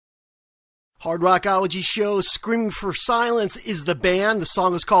Hard Rockology show Screaming for Silence is the band. The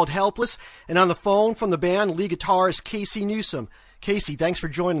song is called Helpless. And on the phone from the band, lead guitarist Casey Newsom. Casey, thanks for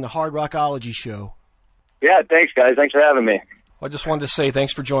joining the Hard Rockology show. Yeah, thanks, guys. Thanks for having me. Well, I just wanted to say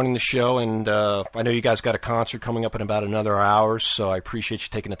thanks for joining the show, and I know you guys got a concert coming up in about another hour, so I appreciate you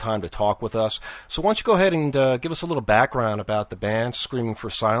taking the time to talk with us. So why don't you go ahead and give us a little background about the band, Screaming for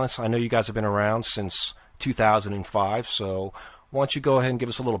Silence. I know you guys have been around since 2005, so why don't you go ahead and give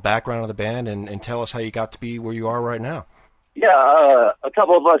us a little background of the band and tell us how you got to be where you are right now? Yeah, a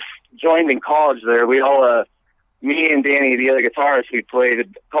couple of us joined in college there. We all, me and Danny, the other guitarist, we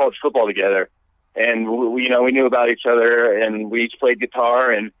played college football together. And we knew about each other, and we each played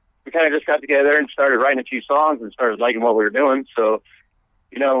guitar, and we kind of just got together and started writing a few songs and started liking what we were doing. So,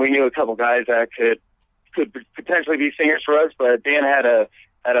 we knew a couple guys that could potentially be singers for us, but Dan had a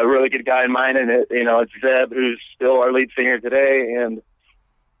really good guy in mind, and it's Zeb, who's still our lead singer today. And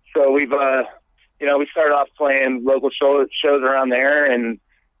so we've, we started off playing local shows around there, and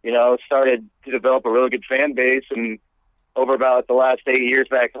started to develop a really good fan base. And over about the last 8 years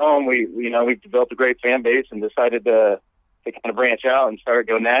back home, we've developed a great fan base and decided to kind of branch out and start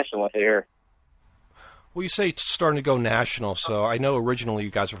to go national here. Well, you say starting to go national, so I know originally you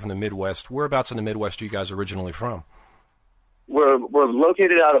guys are from the Midwest. Whereabouts in the Midwest are you guys originally from? We're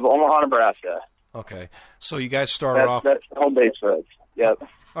located out of Omaha, Nebraska. Okay, so you guys started off... That's home base for us, yep.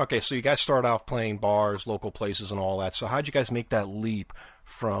 Okay, so you guys started off playing bars, local places, and all that. So how'd you guys make that leap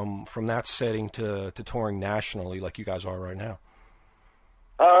from that setting to touring nationally like you guys are right now?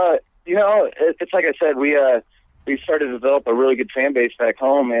 It's like I said, we started to develop a really good fan base back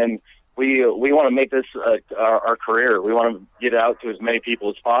home, and we want to make this our career. We want to get out to as many people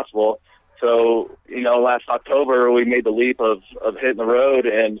as possible. So, last October we made the leap of hitting the road,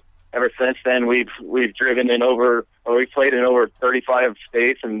 and ever since then we've played in over 35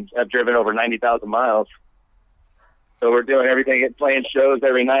 states and have driven over 90,000 miles. So we're doing everything, playing shows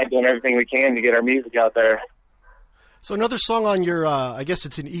every night, doing everything we can to get our music out there. So another song on your, I guess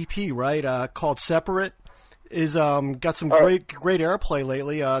it's an EP, right, called Separate, is got some great airplay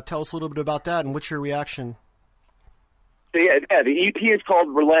lately. Tell us a little bit about that, and what's your reaction? So yeah, the EP is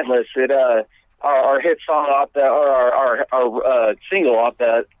called Relentless. It our hit song off that, or our single off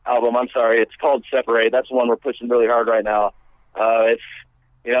that album, it's called Separate. That's the one we're pushing really hard right now.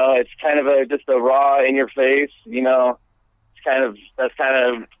 It's kind of just a raw, in your face. That's kind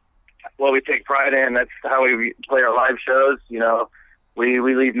of what we take pride in. That's how we play our live shows. We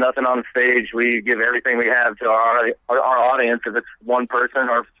leave nothing on the stage. We give everything we have to our audience. If it's one person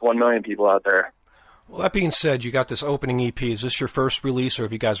or if it's 1 million people out there. Well, that being said, you got this opening EP. Is this your first release, or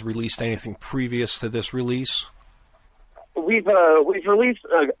have you guys released anything previous to this release? We've released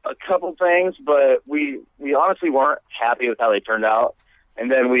a couple things, but we honestly weren't happy with how they turned out. And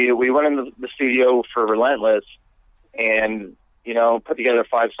then we went into the studio for Relentless and, put together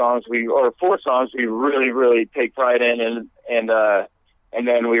 4 songs we really, really take pride in, and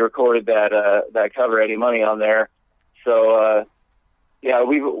then we recorded that cover Eddie Money on there. So,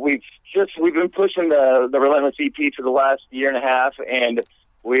 we've been pushing the Relentless EP for the last year and a half, and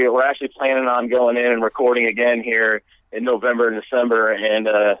we're actually planning on going in and recording again here in November and December, and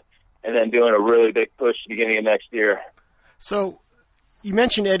then doing a really big push beginning of next year. So, you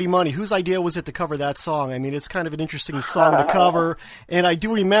mentioned Eddie Money. Whose idea was it to cover that song? I mean, it's kind of an interesting song to cover. And I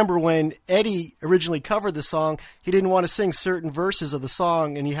do remember when Eddie originally covered the song, he didn't want to sing certain verses of the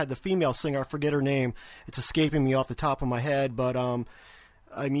song, and he had the female singer, I forget her name. It's escaping me off the top of my head. But,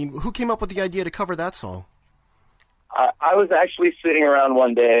 who came up with the idea to cover that song? I was actually sitting around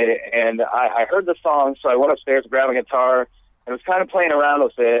one day, and I heard the song, so I went upstairs to grab a guitar and was kind of playing around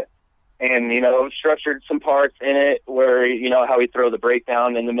with it. And, structured some parts in it where, how we throw the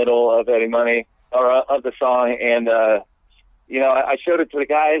breakdown in the middle of Eddie Money, or of the song. And, I showed it to the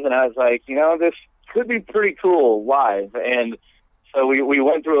guys, and I was like, this could be pretty cool live. And so we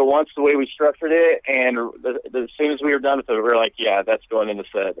went through it once the way we structured it, and as soon as we were done with it, we were like, yeah, that's going in the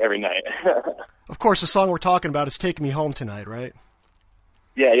set every night. Of course, the song we're talking about is Take Me Home Tonight, right?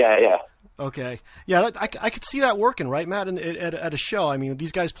 Yeah. Okay. Yeah, I could see that working, right, Matt, at a show. I mean,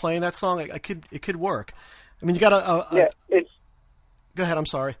 these guys playing that song, it could work. I mean, you got it's... Go ahead, I'm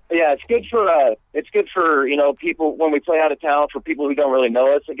sorry. Yeah, it's good for people when we play out of town, for people who don't really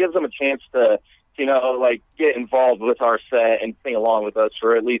know us. It gives them a chance to, get involved with our set and sing along with us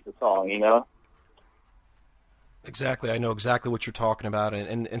for at least a song, Exactly. I know exactly what you're talking about.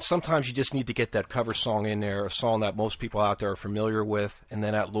 And sometimes you just need to get that cover song in there, a song that most people out there are familiar with, and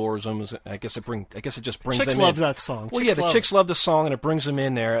then that lures them. I guess it just brings Chicks them in. love that song. Well, the chicks love the song, and it brings them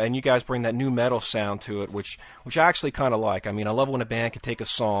in there, and you guys bring that new metal sound to it, which I actually kind of like. I mean, I love when a band can take a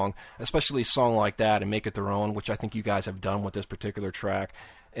song, especially a song like that, and make it their own, which I think you guys have done with this particular track.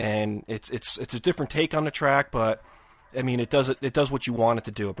 And it's a different take on the track, but I mean, it does what you want it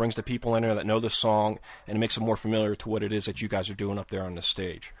to do. It brings the people in there that know the song, and it makes them more familiar to what it is that you guys are doing up there on the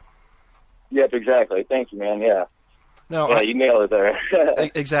stage. Yep, exactly. Thank you, man. Yeah. No, yeah, you nailed it there.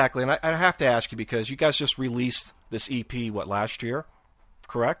 Exactly, and I have to ask you because you guys just released this EP, last year,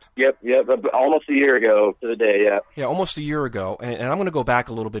 correct? Yep, almost a year ago to the day, yeah. Yeah, almost a year ago, and I'm going to go back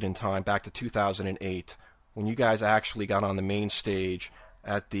a little bit in time, back to 2008, when you guys actually got on the main stage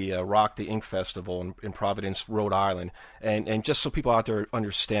at the Rock the Ink Festival in Providence, Rhode Island. And just so people out there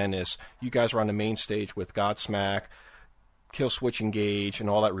understand this, you guys were on the main stage with Godsmack, Killswitch Engage, and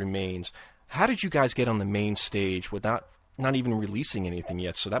All That Remains. How did you guys get on the main stage without not even releasing anything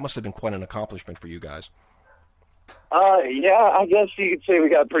yet? So that must have been quite an accomplishment for you guys. Yeah, I guess you could say we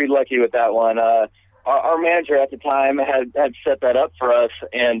got pretty lucky with that one. Our manager at the time had set that up for us,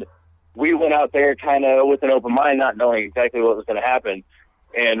 and we went out there kind of with an open mind, not knowing exactly what was going to happen.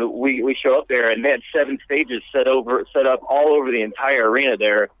 And we show up there, and they had 7 stages set up all over the entire arena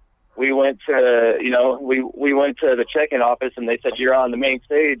there. We went to, we went to the check-in office, and they said, you're on the main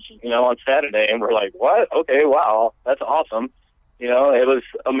stage, on Saturday. And we're like, what? Okay, wow, that's awesome. It was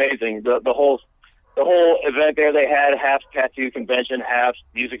amazing. The whole event there they had, half tattoo convention, half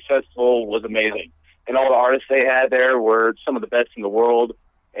music festival, was amazing. And all the artists they had there were some of the best in the world,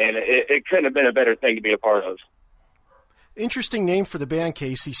 and it couldn't have been a better thing to be a part of. Interesting name for the band,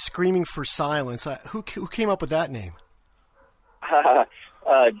 Casey, Screaming for Silence. Who came up with that name?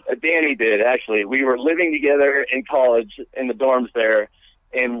 Danny did, actually. We were living together in college in the dorms there,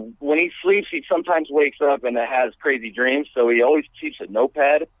 and when he sleeps, he sometimes wakes up and has crazy dreams, so he always keeps a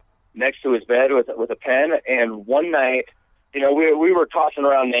notepad next to his bed with a pen. And one night, we were tossing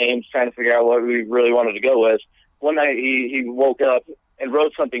around names, trying to figure out what we really wanted to go with. One night, he woke up and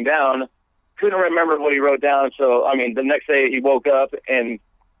wrote something down. Couldn't remember what he wrote down, so the next day he woke up and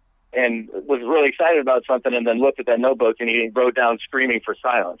was really excited about something, and then looked at that notebook and he wrote down "Screaming for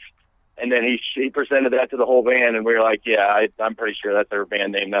Silence," and then he presented that to the whole band, and we were like, yeah, I'm pretty sure that's their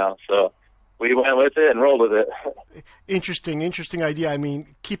band name now. So we went with it and rolled with it. Interesting idea. I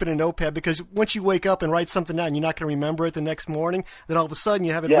mean, keeping a notepad, because once you wake up and write something down, you're not going to remember it the next morning. Then all of a sudden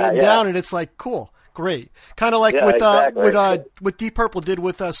you have it written down, and it's like, cool, great, kind of like what Deep Purple did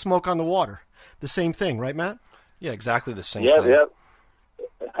with "Smoke on the Water." The same thing, right, Matt? Yeah, exactly the same thing. Yep.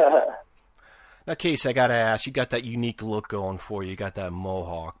 Now, Casey, I got to ask, you got that unique look going for you. You got that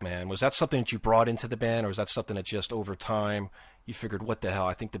mohawk, man. Was that something that you brought into the band, or was that something that just over time you figured, what the hell,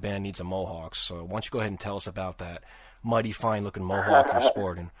 I think the band needs a mohawk? So why don't you go ahead and tell us about that mighty fine-looking mohawk you're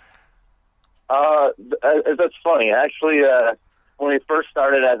sporting? That's funny. Actually, when we first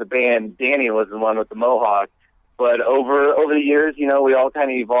started as a band, Danny was the one with the mohawk. But over the years, we all kind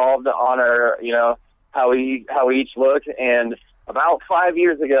of evolved on our, how we each looked. And about 5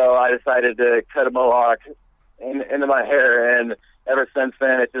 years ago, I decided to cut a mohawk into my hair. And ever since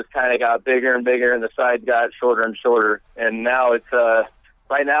then, it just kind of got bigger and bigger, and the sides got shorter and shorter. And now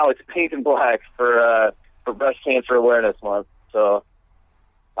right now it's pink and black for Breast Cancer Awareness Month. So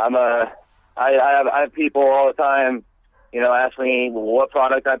I have people all the time, ask me what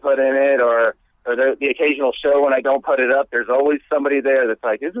product I put in it, or the occasional show when I don't put it up. There's always somebody there that's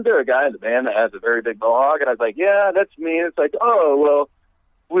like, isn't there a guy in the band that has a very big mohawk? And I was like, yeah, that's me. And it's like, oh,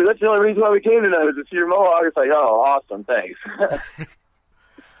 well, that's the only reason why we came tonight, was to see your mohawk. It's like, oh, awesome, thanks.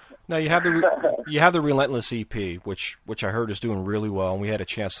 Now you have the Relentless EP, which I heard is doing really well, and we had a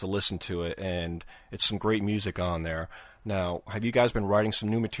chance to listen to it, and it's some great music on there. Now, have you guys been writing some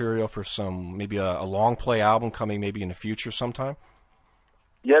new material for maybe a long play album coming maybe in the future sometime?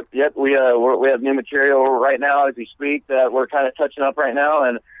 Yep. We have new material right now as we speak that we're kind of touching up right now,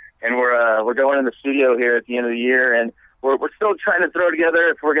 and we're going in the studio here at the end of the year, and we're still trying to throw together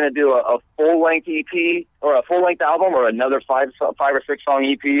if we're going to do a full length EP or a full length album or another 5 or 6 song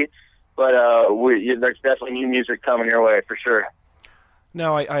EP. But there's definitely new music coming your way for sure.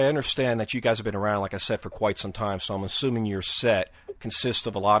 Now, I understand that you guys have been around, like I said, for quite some time, so I'm assuming your set consists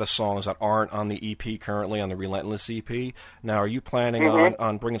of a lot of songs that aren't on the EP currently, on the Relentless EP. Now, are you planning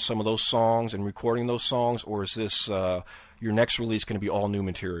on bringing some of those songs and recording those songs, or is this your next release going to be all new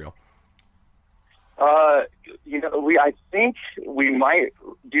material? I think we might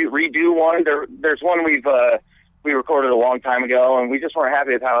redo one. There's one we recorded a long time ago, and we just weren't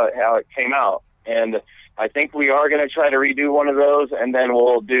happy with how it came out. And I think we are going to try to redo one of those, and then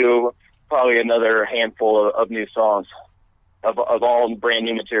we'll do probably another handful of new songs of all brand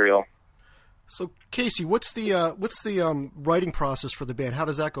new material. So, Casey, what's the writing process for the band? How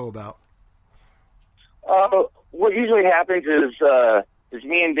does that go about? What usually happens is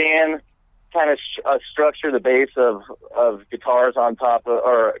me and Dan kind of structure the base of guitars on top of,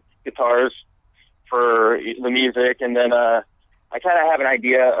 or guitars for the music, and then I kind of have an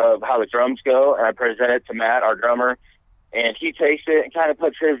idea of how the drums go, and I present it to Matt, our drummer, and he takes it and kind of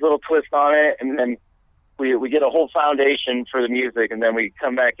puts his little twist on it, and then we get a whole foundation for the music, and then we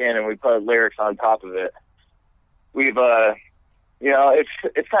come back in and we put lyrics on top of it. We've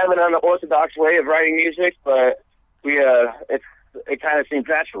it's kind of an unorthodox way of writing music, but it kind of seems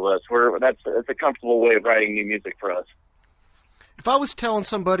natural to us. It's a comfortable way of writing new music for us. If I was telling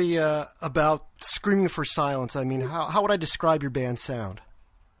somebody about Screaming for Silence, I mean, how would I describe your band's sound?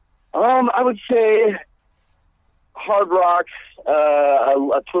 I would say hard rock,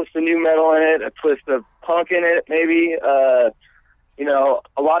 a twist of new metal in it, a twist of punk in it, maybe. A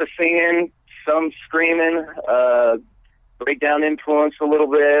lot of singing, some screaming, breakdown influence a little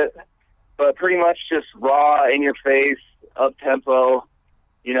bit, but pretty much just raw, in your face, up tempo.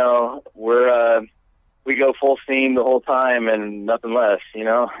 We go full steam the whole time and nothing less.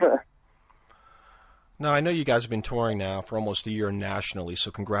 Now, I know you guys have been touring now for almost a year nationally,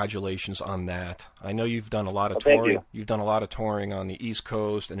 so congratulations on that. I know you've done a lot of touring. Thank you. You've done a lot of touring on the East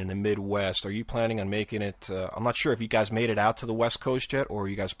Coast and in the Midwest. Are you planning on making it? I'm not sure if you guys made it out to the West Coast yet, or are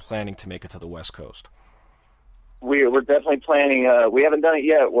you guys planning to make it to the West Coast? We're definitely planning. We haven't done it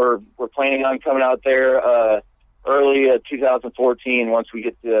yet. We're planning on coming out there early 2014 once we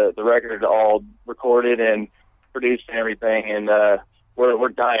get the record all recorded and produced and everything. And we're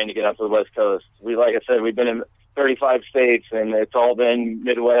dying to get out to the West Coast. Like I said, we've been in 35 states, and it's all been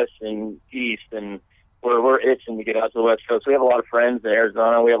Midwest and East, and we're itching to get out to the West Coast. We have a lot of friends in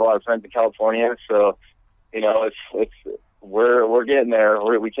Arizona. We have a lot of friends in California. So, we're getting there.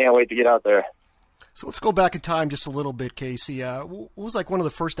 We can't wait to get out there. So let's go back in time just a little bit, Casey. What was like one of the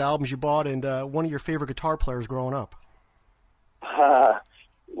first albums you bought, and one of your favorite guitar players growing up?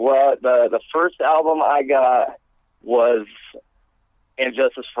 Well, the first album I got was And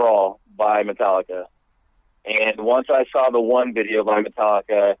Justice for All by Metallica. And once I saw the One video by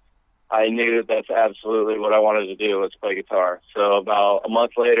Metallica, I knew that's absolutely what I wanted to do, was play guitar. So about a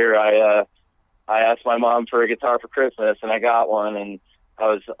month later, I asked my mom for a guitar for Christmas, and I got one, and I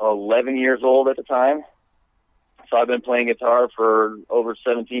was 11 years old at the time. So I've been playing guitar for over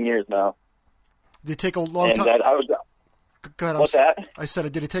 17 years now. Did it take a long time? Go ahead. What's that? I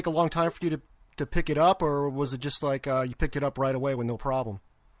said, did it take a long time for you to pick it up, or was it just like you picked it up right away with no problem?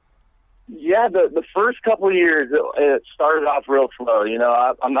 Yeah, the first couple of years, it started off real slow.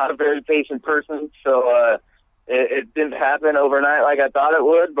 I'm not a very patient person, so it didn't happen overnight like I thought it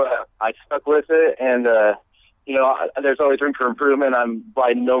would, but I stuck with it, and there's always room for improvement. I'm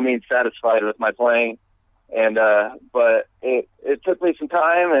by no means satisfied with my playing, and but it took me some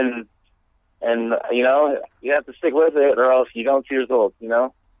time, and you have to stick with it, or else you don't see results.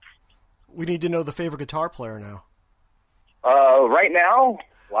 We need to know the favorite guitar player now. Right now,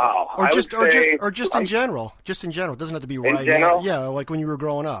 wow. Or just in general. Just in general. It doesn't have to be right now. Yeah, like when you were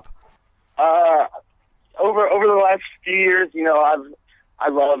growing up. Over the last few years, I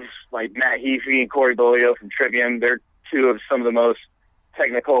love like Matt Heafy and Corey Bolio from Trivium. They're two of some of the most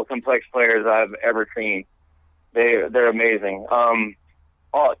technical, complex players I've ever seen. They're amazing.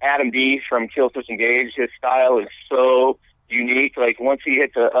 Adam D from Killswitch Engage, his style is so unique. Like once he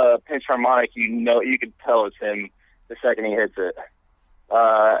hits a pinch harmonic, you can tell it's him the second he hits it.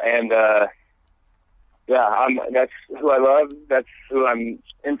 That's who I love. That's who I'm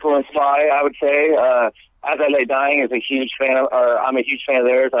influenced by, I would say. As I Lay Dying is a huge fan of, I'm a huge fan of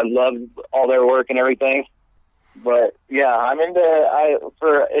theirs. I love all their work and everything. But yeah,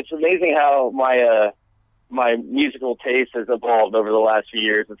 it's amazing how my musical taste has evolved over the last few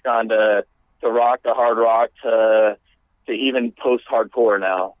years. It's gone to rock, to hard rock, to even post-hardcore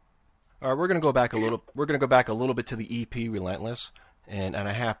now. All right, we're going to go back a little. We're going to go back a little bit to the EP Relentless, and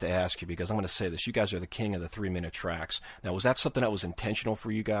I have to ask you because I'm going to say this: you guys are the king of the 3-minute tracks. Now, was that something that was intentional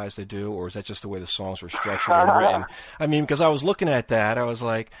for you guys to do, or is that just the way the songs were structured and written? I mean, because I was looking at that, I was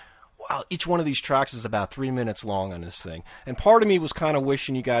like, wow, each one of these tracks is about 3 minutes long on this thing, and part of me was kind of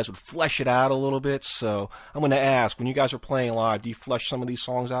wishing you guys would flesh it out a little bit. So I'm going to ask: when you guys are playing live, do you flesh some of these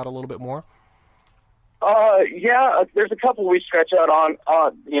songs out a little bit more? Yeah, there's a couple we stretch out on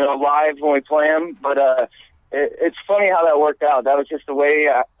live when we play them, but it's funny how that worked out. That was just the way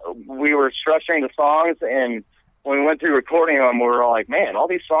we were structuring the songs, and when we went through recording them, we were all like, man, all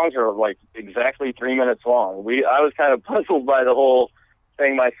these songs are like exactly 3 minutes long. I was kind of puzzled by the whole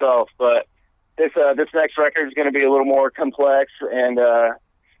thing myself, but this next record is going to be a little more complex, and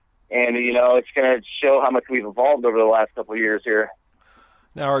you know, it's going to show how much we've evolved over the last couple of years here.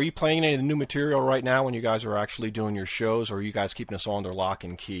 Now, are you playing any of the new material right now when you guys are actually doing your shows, or are you guys keeping us all under lock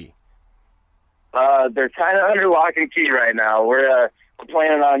and key? They're kind of under lock and key right now. We're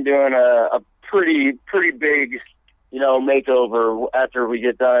planning on doing a pretty big, you know, makeover after we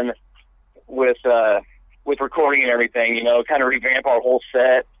get done with recording and everything. You know, kind of revamp our whole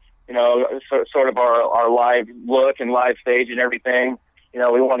set. You know, sort of our live look and live stage and everything. You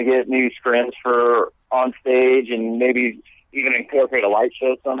know, we want to get new scrims for on stage and maybe even incorporate a light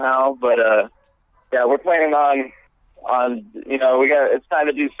show somehow. But yeah, we're planning on you know, it's time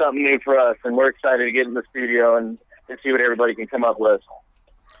to do something new for us, and we're excited to get in the studio and see what everybody can come up with.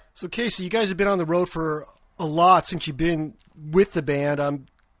 So Casey, you guys have been on the road for a lot since you've been with the band.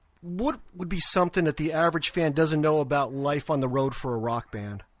 What would be something that the average fan doesn't know about life on the road for a rock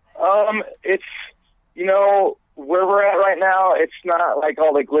band? It's, you know, where we're at right now, it's not like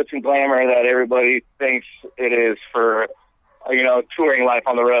all the glitz and glamour that everybody thinks it is for, you know, touring life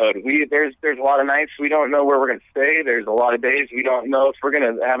on the road. There's a lot of nights we don't know where we're going to stay. There's a lot of days we don't know if we're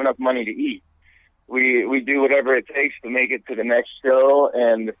going to have enough money to eat. We do whatever it takes to make it to the next show,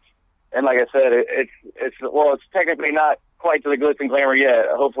 and like I said, it's technically not quite to the glitz and glamour yet.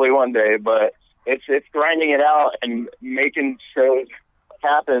 Hopefully one day, but it's grinding it out and making shows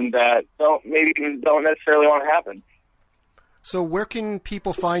happen that don't necessarily want to happen. So where can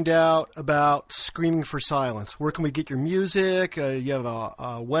people find out about Screaming for Silence? Where can we get your music? You have a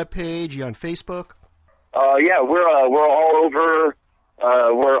webpage? You on Facebook? Yeah, we're all over.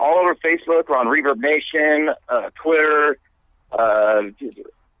 We're all over Facebook. We're on Reverb Nation, Twitter. Our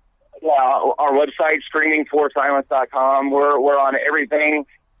website, screamingforsilence.com. We're on everything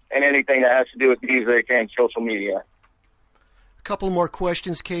and anything that has to do with music and social media. A couple more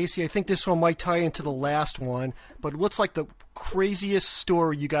questions, Casey. I think this one might tie into the last one, but what's like the craziest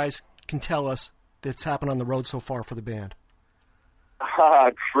story you guys can tell us that's happened on the road so far for the band?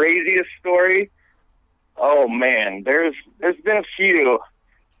 Craziest story? Oh man, there's been a few.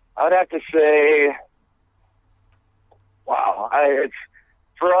 I would have to say, wow. It's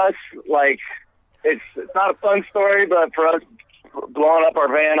for us, like, it's not a fun story, but for us, blowing up our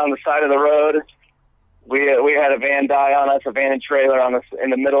van on the side of the road, we had a van die on us, a van and trailer on us in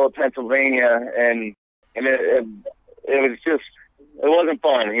the middle of Pennsylvania, and it was just, it wasn't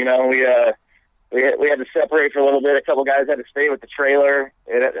fun, you know. We had to separate for a little bit. A couple guys had to stay with the trailer,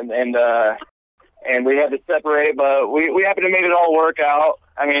 and we had to separate, but we happened to make it all work out.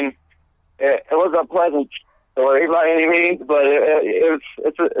 I mean, it was a pleasant story by any means, but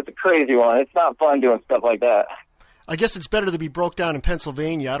it's a crazy one. It's not fun doing stuff like that. I guess it's better to be broke down in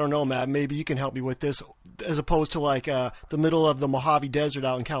Pennsylvania. I don't know, Matt. Maybe you can help me with this, as opposed to like the middle of the Mojave Desert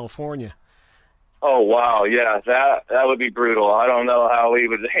out in California. Oh wow, yeah, that would be brutal. I don't know how we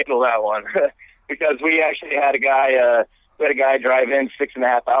would handle that one because we actually had a guy drive in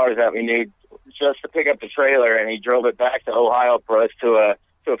 6.5 hours that we knew just to pick up the trailer, and he drove it back to Ohio for us to a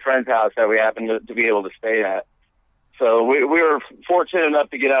friend's house that we happened to be able to stay at. So we were fortunate enough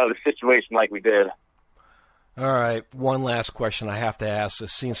to get out of the situation like we did. All right, one last question I have to ask. I've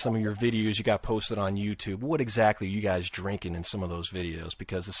seen some of your videos you got posted on YouTube. What exactly are you guys drinking in some of those videos?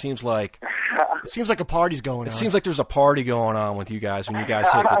 Because it seems like a party's going on. It seems like there's a party going on with you guys when you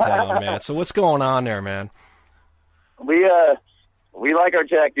guys hit the town, man. So what's going on there, man? We like our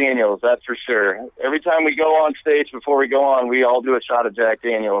Jack Daniels, that's for sure. Every time we go on stage before we go on, we all do a shot of Jack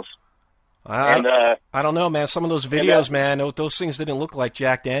Daniels. I don't know, man. Some of those videos, man, those things didn't look like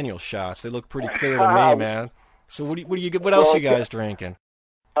Jack Daniels shots. They look pretty clear to me, man. So what else are you guys drinking?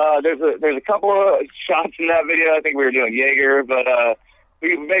 There's a couple of shots in that video. I think we were doing Jaeger, but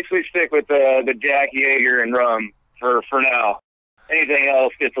we basically stick with the Jack, Jaeger, and rum for now. Anything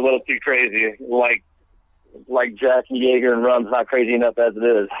else gets a little too crazy, like Jack and Jaeger and rum's not crazy enough as it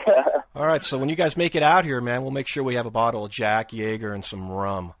is. All right, so when you guys make it out here, man, we'll make sure we have a bottle of Jack, Jaeger, and some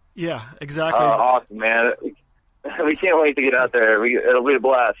rum. Yeah, exactly. Awesome, man. We can't wait to get out there. It'll be a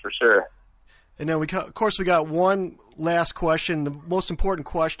blast for sure. And then, of course, we got one last question, the most important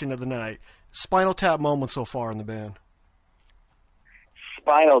question of the night. Spinal Tap moment so far in the band.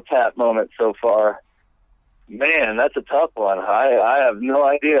 Spinal Tap moment so far. Man, that's a tough one. I have no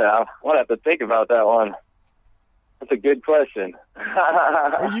idea. I'm going to have to think about that one. That's a good question.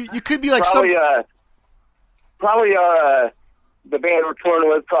 Or you could be like probably the band we're touring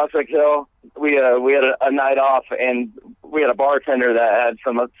with, Prospect Hill. We had a night off, and we had a bartender that had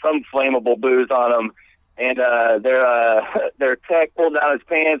some flammable booze on him, and their tech pulled down his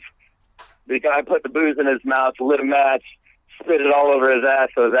pants. The guy put the booze in his mouth, lit a match, spit it all over his ass,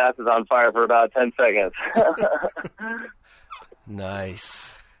 so his ass is on fire for about 10 seconds.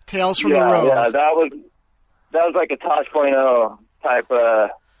 Nice. Tales from the road. Yeah, that was like a Tosh.0 type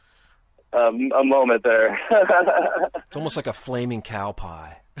a moment there. It's almost like a flaming cow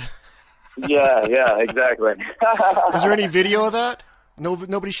pie. Yeah, exactly. Is there any video of that?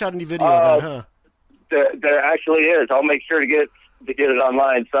 Nobody shot any video of that, huh? There actually is. I'll make sure to get it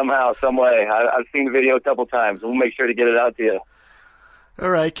online somehow, some way. I've seen the video a couple times. We'll make sure to get it out to you. All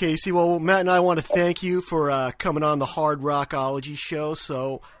right, Casey. Well, Matt and I want to thank you for coming on the Hard Rockology show.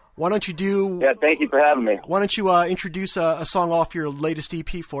 So why don't you do... Yeah, thank you for having me. Why don't you introduce a song off your latest EP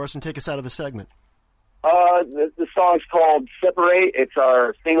for us and take us out of the segment? The song's called Separate. It's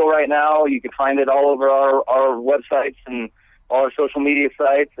our single right now. You can find it all over our websites and all our social media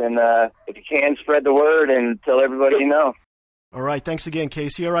sites. And if you can, spread the word and tell everybody you know. All right, thanks again,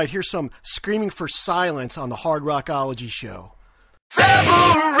 Casey. All right, here's some Screaming for Silence on the Hard Rockology show.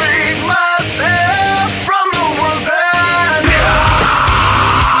 Separate.